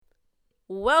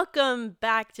Welcome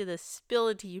back to the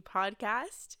Spility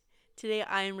podcast. Today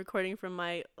I am recording from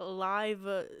my live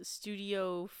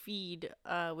studio feed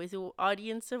with an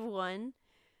audience of one.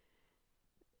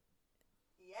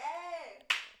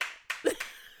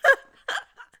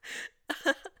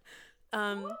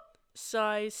 um, so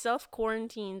I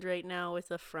self-quarantined right now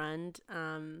with a friend.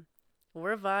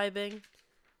 We're vibing.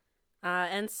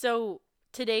 And so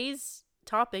today's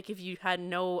topic, if you had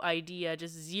no idea,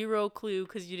 just zero clue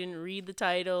because you didn't read the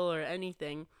title or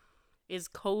anything, is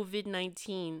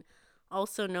COVID-19,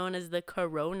 also known as the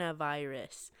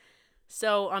coronavirus.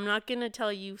 So I'm not going to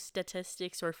tell you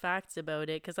statistics or facts about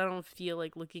it because I don't feel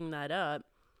like looking that up.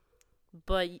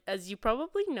 But as you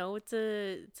probably know, it's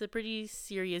a pretty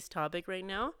serious topic right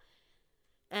now.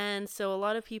 And so a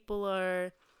lot of people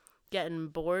are getting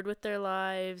bored with their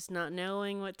lives, not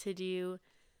knowing what to do.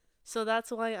 So that's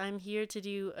why I'm here to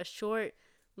do a short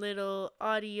little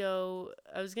audio,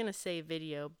 I was going to say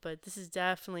video, but this is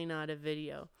definitely not a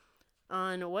video,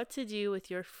 on what to do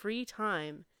with your free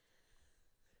time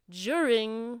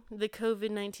during the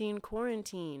COVID-19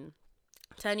 quarantine.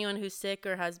 To anyone who's sick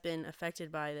or has been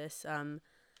affected by this,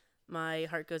 my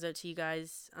heart goes out to you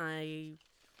guys. I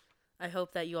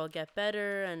hope that you all get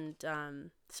better, and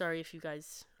sorry if you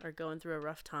guys are going through a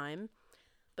rough time.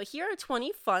 But here are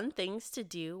 20 fun things to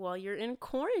do while you're in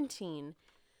quarantine.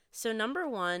 So number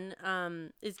one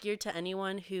is geared to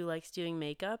anyone who likes doing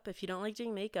makeup. If you don't like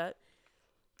doing makeup,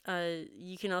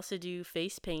 you can also do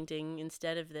face painting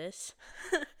instead of this.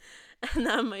 And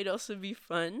that might also be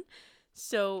fun.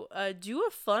 So do a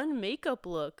fun makeup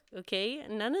look, okay?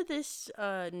 None of this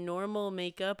normal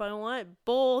makeup. I want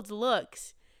bold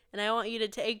looks. And I want you to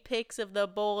take pics of the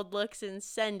bold looks and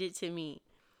send it to me.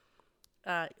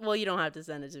 Well, you don't have to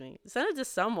send it to me. Send it to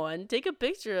someone. Take a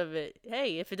picture of it.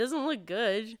 Hey, if it doesn't look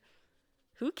good,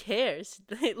 who cares?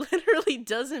 It literally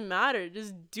doesn't matter.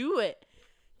 Just do it.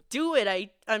 Do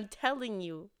it. I'm telling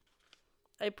you.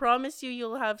 I promise you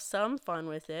you'll have some fun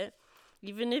with it.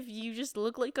 Even if you just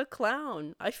look like a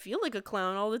clown. I feel like a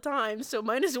clown all the time, so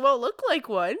might as well look like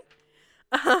one.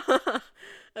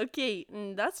 Okay,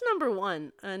 that's number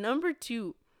one. Number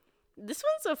two. This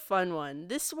one's a fun one.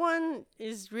 This one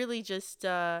is really just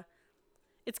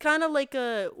it's kind of like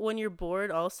a when you're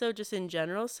bored also, just in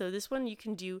general. So this one you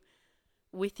can do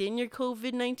within your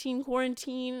COVID-19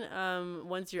 quarantine,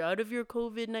 once you're out of your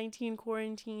COVID-19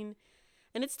 quarantine,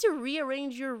 and it's to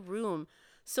rearrange your room.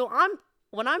 So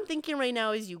what I'm thinking right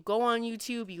now is you go on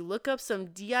YouTube, you look up some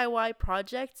DIY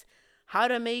projects, how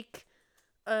to make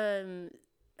a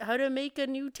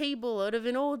new table out of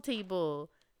an old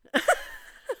table.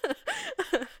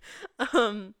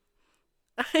 um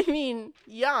I mean,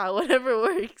 yeah, whatever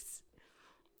works.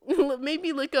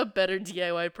 Maybe look up better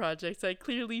DIY projects. I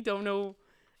clearly don't know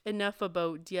enough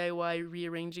about DIY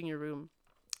rearranging your room.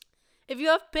 If you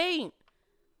have paint,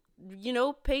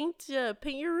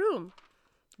 paint your room.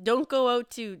 Don't go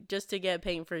out just to get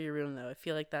paint for your room though. I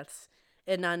feel like that's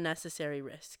an unnecessary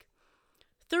risk.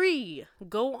 3,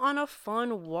 go on a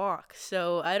fun walk.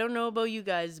 So I don't know about you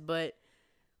guys, but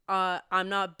I'm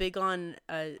not big on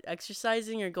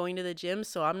exercising or going to the gym,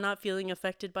 so I'm not feeling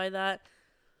affected by that.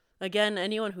 Again,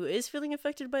 anyone who is feeling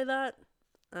affected by that,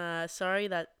 sorry,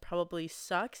 that probably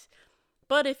sucks.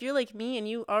 But if you're like me and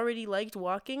you already liked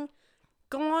walking,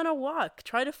 go on a walk.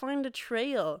 Try to find a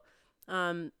trail.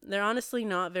 They're honestly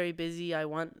not very busy. I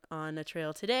went on a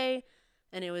trail today,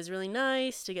 and it was really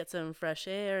nice to get some fresh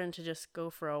air and to just go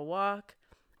for a walk.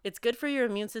 It's good for your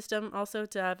immune system also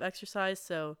to have exercise,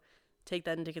 so take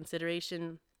that into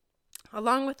consideration.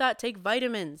 Along with that, take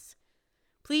vitamins.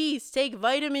 Please take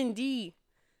vitamin D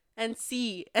and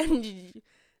C and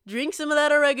drink some of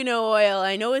that oregano oil.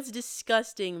 I know it's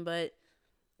disgusting, but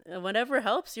whatever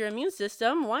helps your immune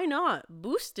system, why not?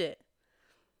 Boost it.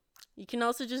 You can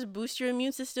also just boost your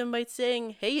immune system by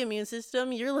saying, hey, immune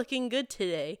system, you're looking good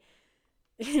today.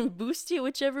 And boost it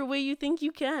whichever way you think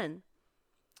you can.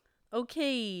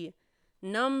 Okay,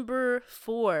 number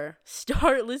 4,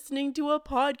 start listening to a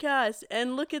podcast.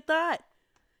 And look at that.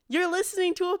 You're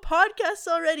listening to a podcast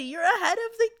already. You're ahead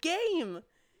of the game.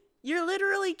 You're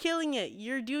literally killing it.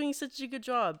 You're doing such a good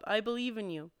job. I believe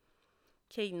in you.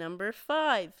 Okay, number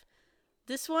 5.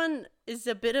 This one is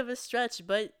a bit of a stretch,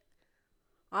 but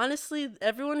honestly,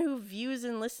 everyone who views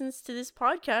and listens to this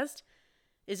podcast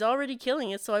is already killing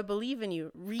it, so I believe in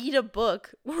you. Read a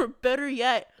book, or better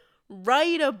yet,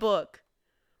 write a book.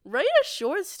 Write a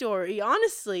short story,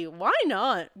 honestly. Why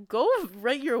not? Go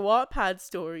write your Wattpad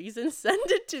stories and send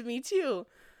it to me too.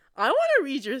 I want to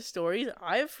read your stories.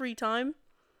 I have free time.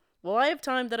 Well, I have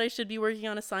time that I should be working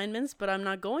on assignments, but I'm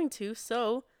not going to,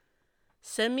 so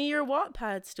send me your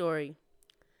Wattpad story.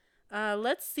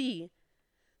 Let's see.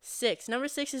 Number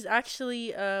 6 is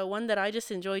actually one that I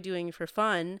just enjoy doing for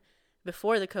fun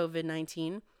before the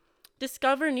COVID-19.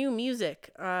 Discover new music.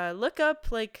 Look up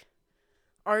like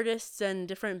artists and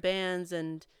different bands,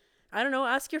 and I don't know,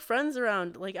 ask your friends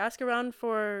around. Like, ask around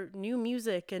for new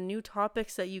music and new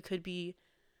topics that you could be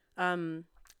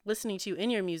listening to in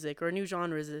your music, or new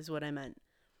genres is what I meant.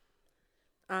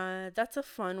 That's a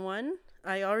fun one.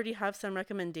 I already have some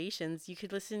recommendations. You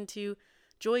could listen to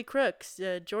Joy Crooks,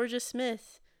 Georgia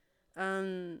Smith,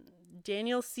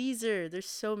 Daniel Caesar. There's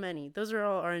so many. Those are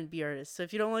all R&B artists. So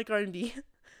if you don't like R&B,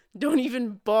 don't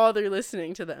even bother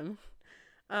listening to them.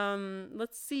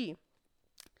 Let's see.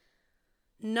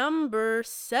 Number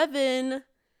 7.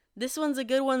 This one's a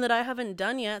good one that I haven't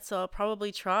done yet, so I'll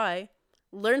probably try.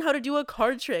 Learn how to do a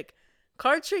card trick.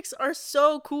 Card tricks are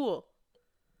so cool.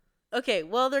 Okay,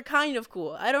 well, they're kind of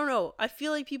cool. I don't know. I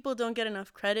feel like people don't get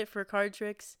enough credit for card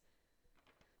tricks.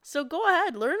 So go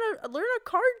ahead, learn a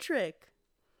card trick.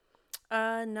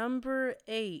 Number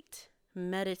 8,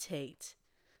 meditate.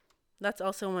 That's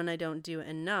also one I don't do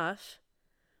enough,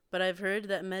 but I've heard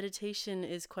that meditation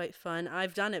is quite fun.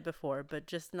 I've done it before, but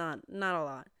just not a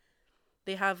lot.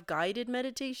 They have guided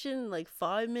meditation, like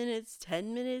 5 minutes,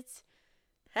 10 minutes,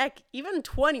 heck, even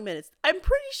 20 minutes. I'm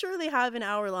pretty sure they have an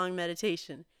hour-long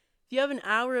meditation. If you have an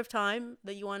hour of time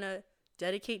that you want to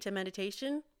dedicate to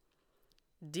meditation,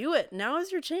 do it. Now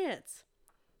is your chance.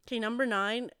 Okay, number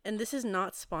 9, and this is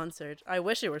not sponsored. I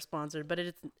wish it were sponsored, but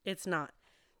it's not.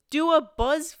 Do a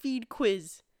BuzzFeed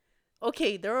quiz.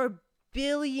 Okay, there are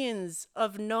billions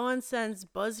of nonsense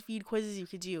BuzzFeed quizzes you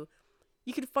could do.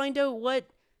 You could find out what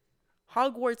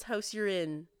Hogwarts house you're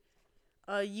in.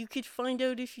 You could find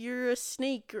out if you're a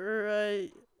snake or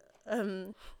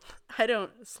Slytherin?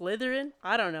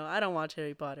 I don't know. I don't watch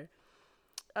Harry Potter.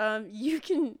 You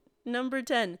can, number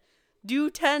 10, do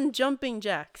 10 jumping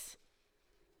jacks.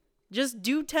 Just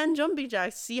do 10 jumping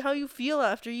jacks. See how you feel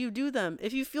after you do them.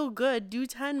 If you feel good, do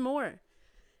 10 more.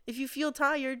 If you feel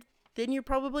tired, then you're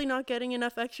probably not getting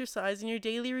enough exercise in your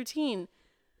daily routine.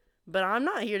 But I'm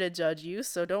not here to judge you,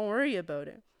 so don't worry about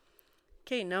it.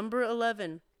 Okay, number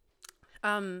 11.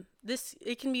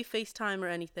 It can be FaceTime or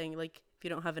anything, like if you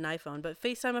don't have an iPhone, but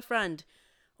FaceTime a friend,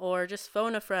 or just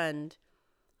phone a friend,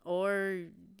 or,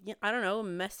 I don't know,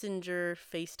 Messenger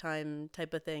FaceTime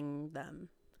type of thing them.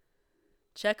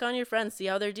 Check on your friends, see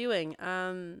how they're doing.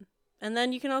 And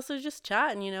then you can also just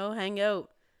chat and, hang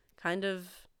out kind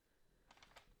of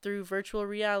through virtual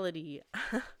reality.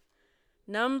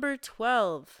 Number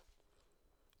 12.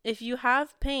 If you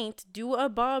have paint, do a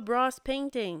Bob Ross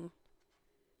painting.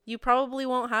 You probably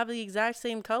won't have the exact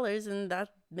same colors, and that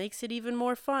makes it even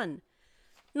more fun.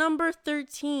 Number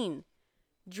 13.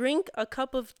 Drink a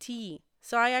cup of tea.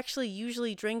 So I actually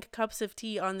usually drink cups of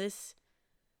tea on this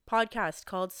podcast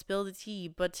called Spill the Tea,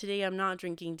 but today I'm not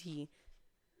drinking tea.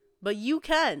 But you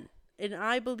can, and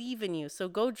I believe in you, so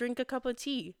go drink a cup of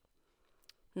tea.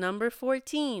 Number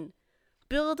 14.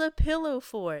 Build a pillow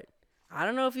fort. I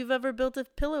don't know if you've ever built a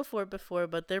pillow fort before,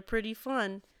 but they're pretty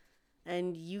fun.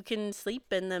 And you can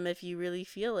sleep in them if you really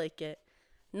feel like it.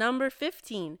 Number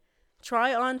 15.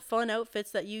 Try on fun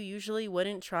outfits that you usually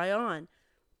wouldn't try on.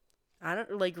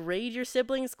 Raid your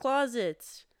siblings'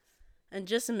 closets and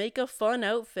just make a fun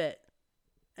outfit.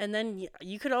 And then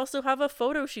you could also have a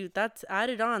photo shoot. That's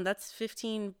added on. That's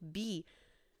 15B.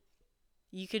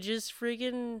 You could just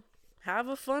friggin' have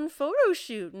a fun photo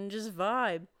shoot and just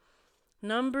vibe.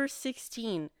 Number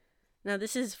 16. Now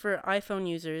this is for iPhone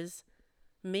users.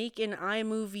 Make an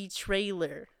iMovie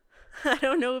trailer. I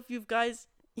don't know if I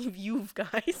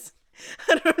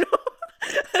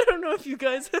don't know if you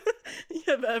guys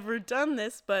have ever done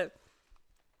this, but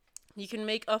you can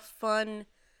make a fun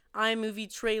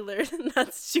iMovie trailer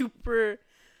that's super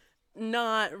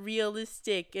not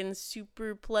realistic and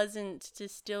super pleasant to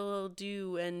still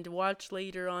do and watch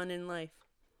later on in life.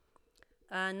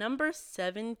 Number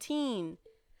 17.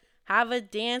 Have a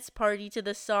dance party to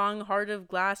the song Heart of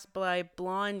Glass by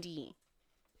Blondie.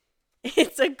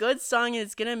 It's a good song and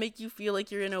it's gonna make you feel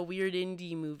like you're in a weird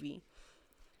indie movie.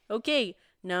 Okay,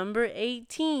 number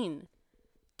 18.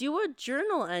 Do a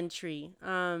journal entry.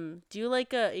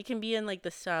 It can be in like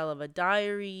the style of a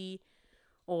diary,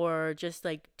 or just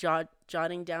like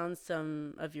jotting down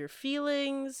some of your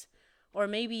feelings, or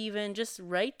maybe even just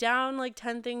write down like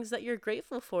 10 things that you're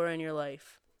grateful for in your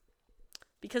life.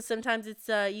 Because sometimes it's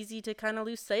easy to kind of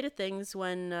lose sight of things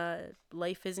when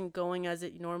life isn't going as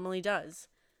it normally does.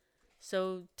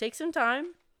 So take some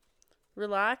time,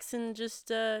 relax, and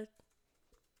just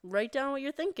write down what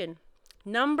you're thinking.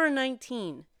 Number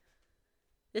 19.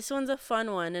 This one's a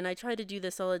fun one, and I try to do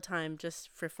this all the time just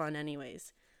for fun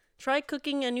anyways. Try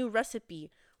cooking a new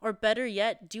recipe. Or better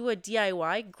yet, do a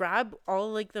DIY. Grab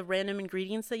all like the random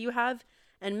ingredients that you have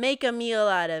and make a meal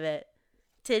out of it.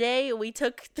 Today, we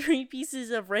took 3 pieces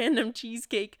of random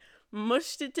cheesecake,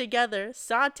 mushed it together,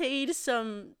 sauteed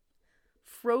some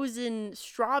frozen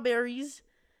strawberries,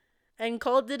 and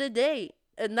called it a day.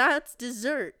 And that's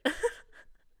dessert.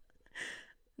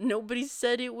 Nobody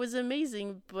said it was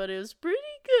amazing, but it was pretty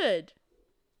good.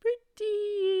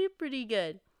 Pretty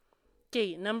good.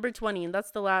 Okay, number 20, and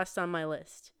that's the last on my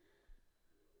list.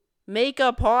 Make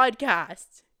a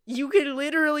podcast. You can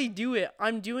literally do it.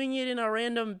 I'm doing it in a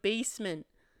random basement.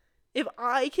 If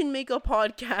I can make a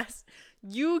podcast,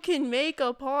 you can make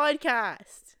a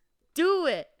podcast. Do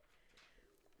it.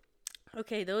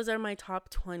 Okay, those are my top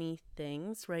 20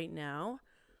 things right now.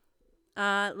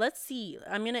 Let's see.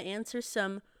 I'm going to answer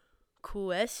some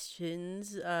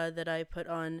questions that I put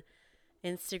on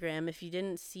Instagram. If you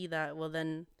didn't see that, well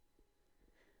then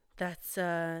that's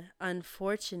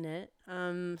unfortunate.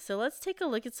 So let's take a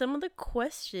look at some of the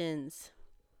questions.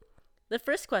 The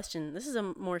first question, this is a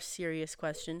more serious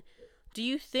question. Do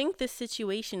you think the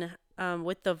situation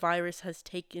with the virus has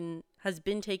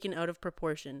been taken out of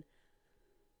proportion?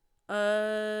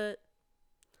 I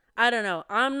don't know.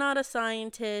 I'm not a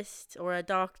scientist or a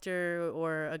doctor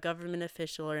or a government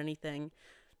official or anything.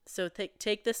 So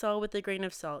take this all with a grain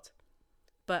of salt.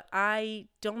 But I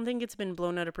don't think it's been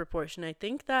blown out of proportion. I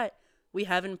think that we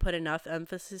haven't put enough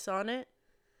emphasis on it.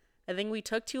 I think we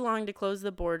took too long to close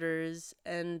the borders.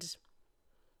 And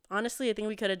honestly, I think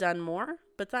we could have done more.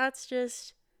 But that's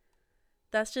just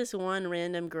one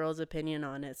random girl's opinion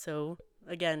on it. So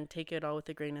again, take it all with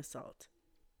a grain of salt.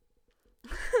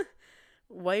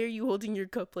 Why are you holding your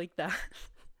cup like that?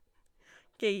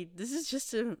 Okay, this is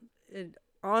just an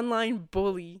online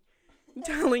bully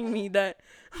telling me that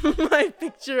my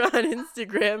picture on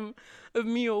Instagram of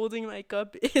me holding my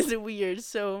cup is weird,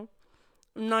 so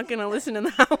I'm not gonna listen to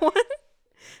that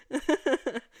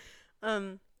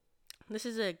one. This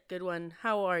is a good one.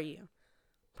 How are you?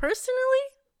 Personally,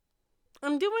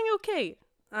 I'm doing okay.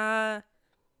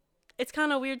 It's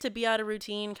kind of weird to be out of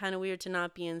routine, kind of weird to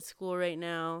not be in school right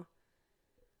now.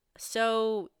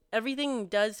 So everything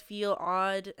does feel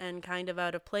odd and kind of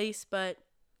out of place, but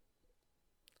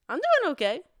I'm doing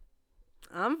okay.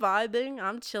 I'm vibing.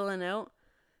 I'm chilling out.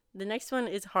 The next one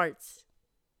is hearts.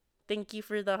 Thank you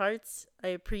for the hearts. I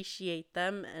appreciate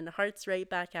them, and hearts right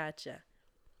back at you.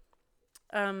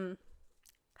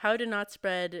 How to not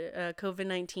spread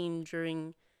COVID-19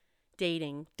 during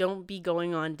dating. Don't be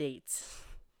going on dates.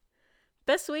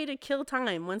 Best way to kill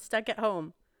time when stuck at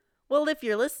home. Well, if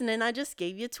you're listening, I just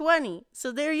gave you 20.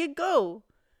 So there you go.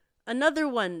 Another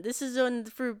one. This is one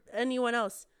for anyone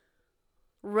else.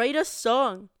 Write a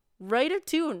song. Write a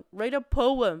tune. Write a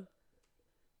poem.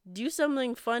 Do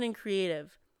something fun and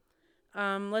creative.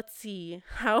 Let's see.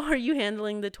 How are you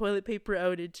handling the toilet paper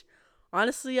outage?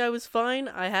 Honestly, I was fine.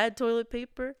 I had toilet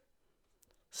paper.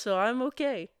 So I'm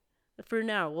okay. For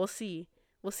now, we'll see.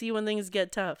 We'll see when things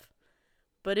get tough.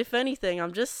 But if anything,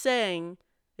 I'm just saying,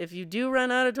 if you do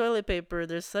run out of toilet paper,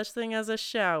 there's such thing as a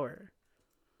shower.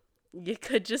 You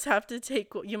might just have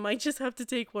to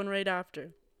take one right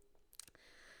after.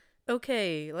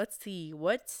 Okay, let's see.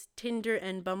 What's Tinder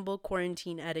and Bumble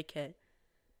quarantine etiquette?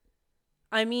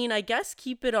 I mean, I guess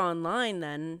keep it online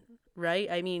then, right?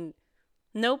 I mean,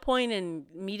 no point in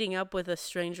meeting up with a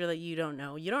stranger that you don't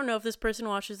know. You don't know if this person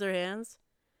washes their hands.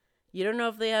 You don't know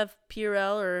if they have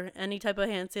Purell or any type of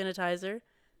hand sanitizer.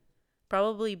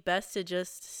 Probably best to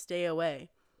just stay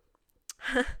away.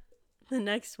 The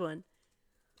next one.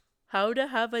 How to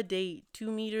have a date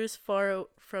 2 meters far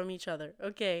from each other.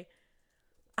 Okay.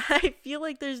 I feel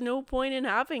like there's no point in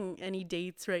having any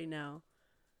dates right now.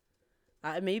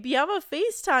 Maybe have a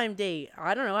FaceTime date.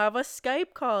 I don't know, have a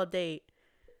Skype call date.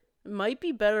 Might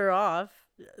be better off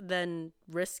than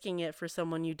risking it for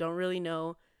someone you don't really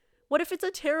know. What if it's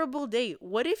a terrible date?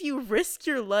 What if you risk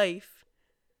your life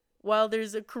while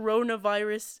there's a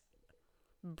coronavirus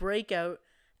breakout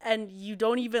and you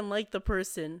don't even like the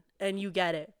person and you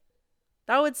get it?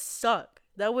 That would suck.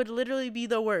 That would literally be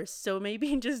the worst. So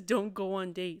maybe just don't go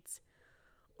on dates.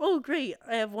 Oh, great.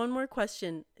 I have one more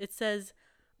question. It says,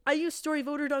 I use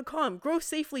storyvoter.com. Grow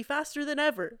safely faster than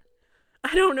ever.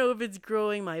 I don't know if it's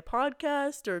growing my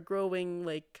podcast or growing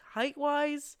like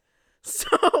height-wise.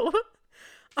 So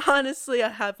honestly, I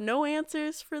have no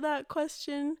answers for that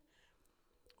question.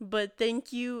 But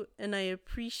thank you and I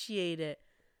appreciate it.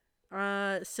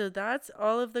 So that's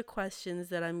all of the questions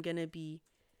that I'm going to be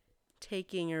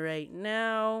taking right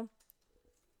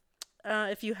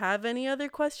If you have any other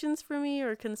questions for me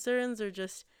or concerns or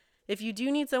just if you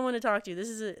do need someone to talk to, this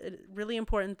is a really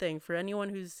important thing for anyone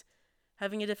who's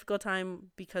having a difficult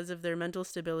time because of their mental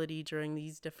stability during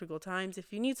these difficult times.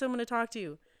 If you need someone to talk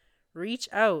to, reach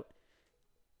out.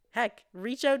 Heck,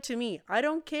 reach out to me. I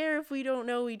don't care if we don't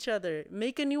know each other.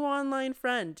 Make a new online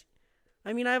friend.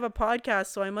 I mean, I have a podcast,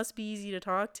 so I must be easy to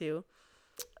talk to.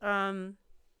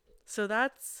 So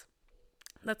that's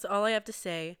all I have to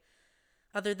say.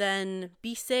 Other than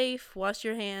be safe, wash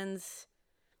your hands,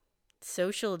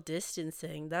 social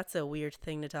distancing. That's a weird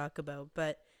thing to talk about,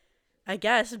 but I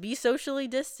guess be socially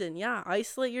distant. Yeah,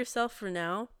 isolate yourself for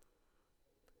now.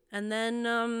 And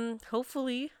then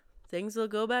hopefully things will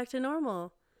go back to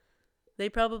normal. They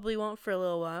probably won't for a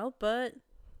little while, but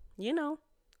you know,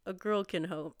 a girl can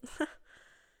hope.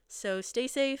 So stay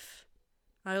safe.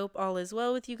 I hope all is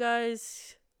well with you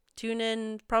guys. Tune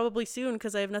in probably soon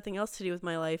because I have nothing else to do with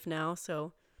my life now.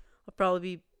 So I'll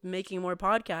probably be making more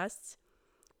podcasts.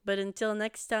 But until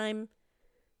next time,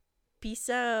 peace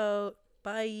out.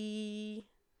 Bye.